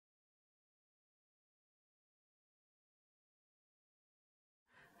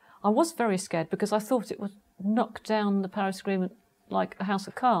I was very scared because I thought it would knock down the Paris Agreement like a house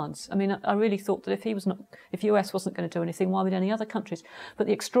of cards. I mean, I really thought that if US wasn't going to do anything, why would any other countries? But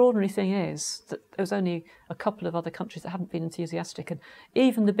the extraordinary thing is that there was only a couple of other countries that haven't been enthusiastic, and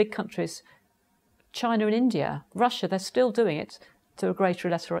even the big countries, China and India, Russia, they're still doing it to a greater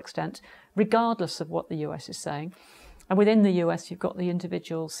or lesser extent, regardless of what the US is saying. And within the US, you've got the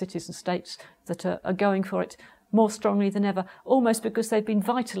individual cities and states that are going for it more strongly than ever, almost because they've been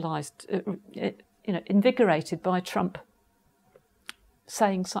vitalised, invigorated by Trump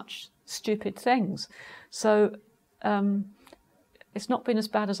saying such stupid things. So it's not been as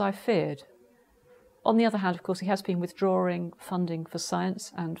bad as I feared. On the other hand, of course, he has been withdrawing funding for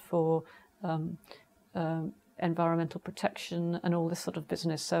science and for environmental protection and all this sort of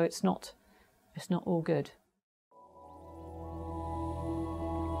business. So it's not all good.